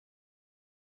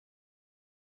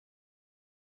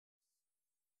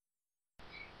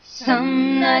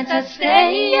Some nights I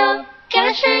stay up,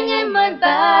 cashing in my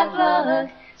bad luck.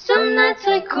 Some nights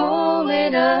I call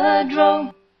it a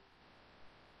draw.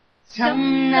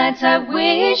 Some nights I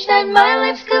wish that my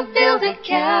lips could build a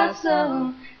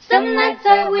castle. Some nights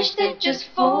I wish they'd just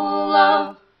fall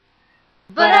off.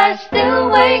 But I still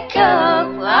wake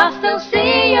up, I still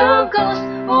see your ghost.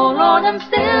 Oh Lord, I'm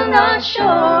still not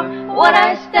sure what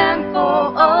I stand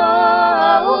for.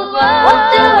 Oh,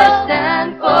 what do I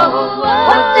stand for?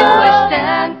 What do I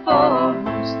stand for?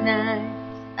 Most nights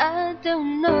I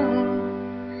don't know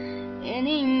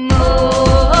anymore.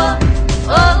 Oh,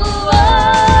 oh,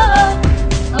 oh,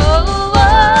 oh,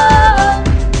 oh,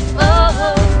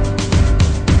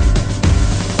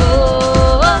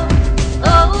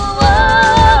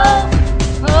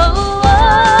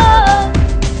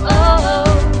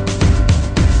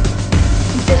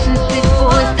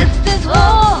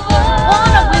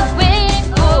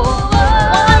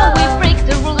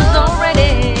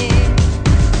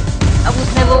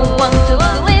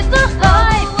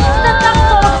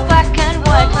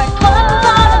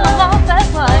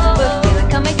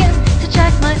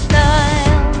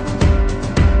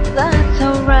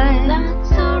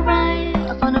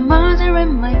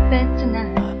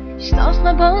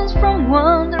 my bones from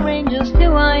wandering, just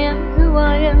who I am, who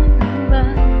I am, who I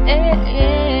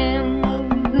am,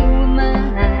 who am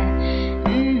I?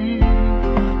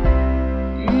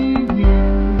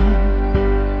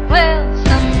 Well,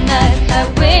 some nights I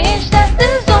wish that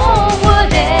this all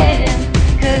would end,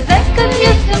 'cause I could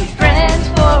use some friends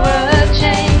for a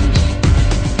change.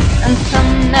 And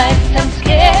some nights I'm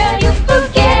scared you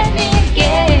forget me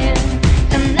again.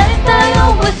 Some nights I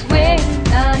always win,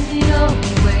 I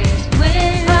always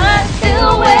win. I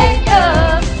still wake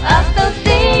up, I still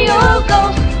see your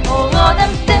ghost. Oh Lord,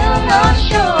 I'm still not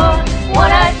sure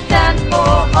what I stand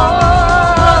for.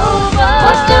 Oh,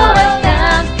 what do I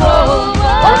stand for?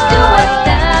 What do I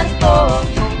stand for?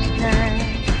 Most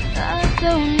nights I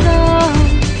don't know.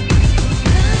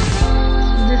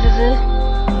 So this is it.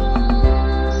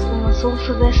 So my soul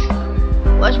for this.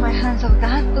 Wash my hands of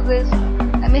God for this.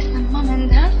 I miss my mom and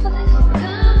dad for this.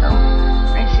 No,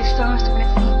 when I see stars, when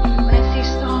I see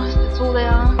stars, that's all they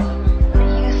are. When I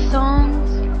hear songs,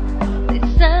 they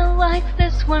sound like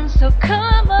this one. So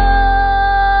come on,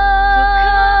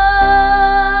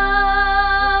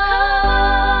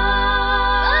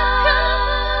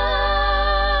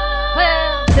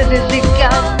 well, this is the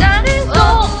God that is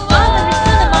all. Finally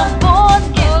said I'm born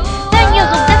again. 10 years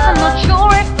of this, I'm not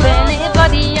sure if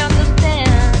anybody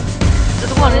understands.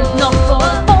 This one is not for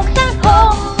the folks at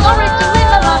home. Sorry to leave,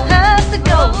 but I had to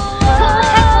go. 'Cause I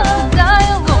had to die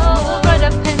alone. Right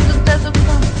up into desert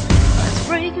sun. I was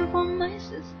breaking for my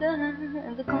sister,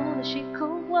 and the corner she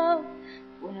called wow.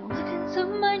 When I looked into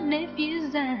my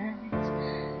nephew's eyes,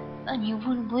 and you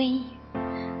wouldn't believe the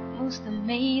most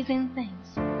amazing things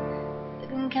that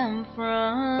can come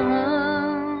from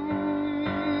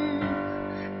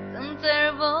some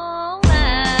terrible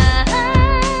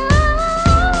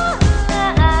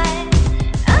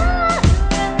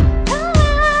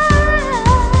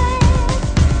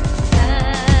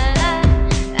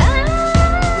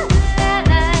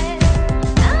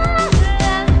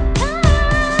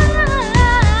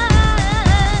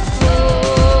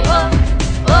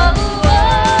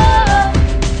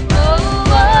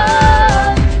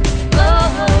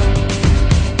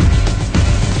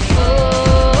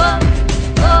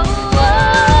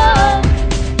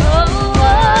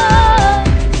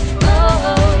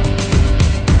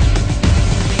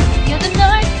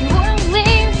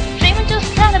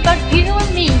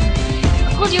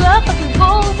you up, but we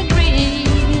both agree.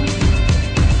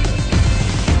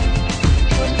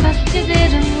 For the best you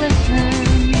didn't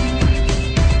listen.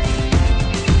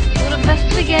 For the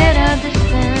best we get our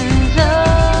distance.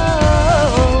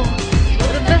 Oh,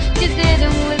 for the best you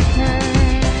didn't listen.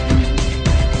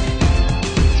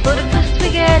 For the best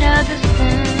we get our distance.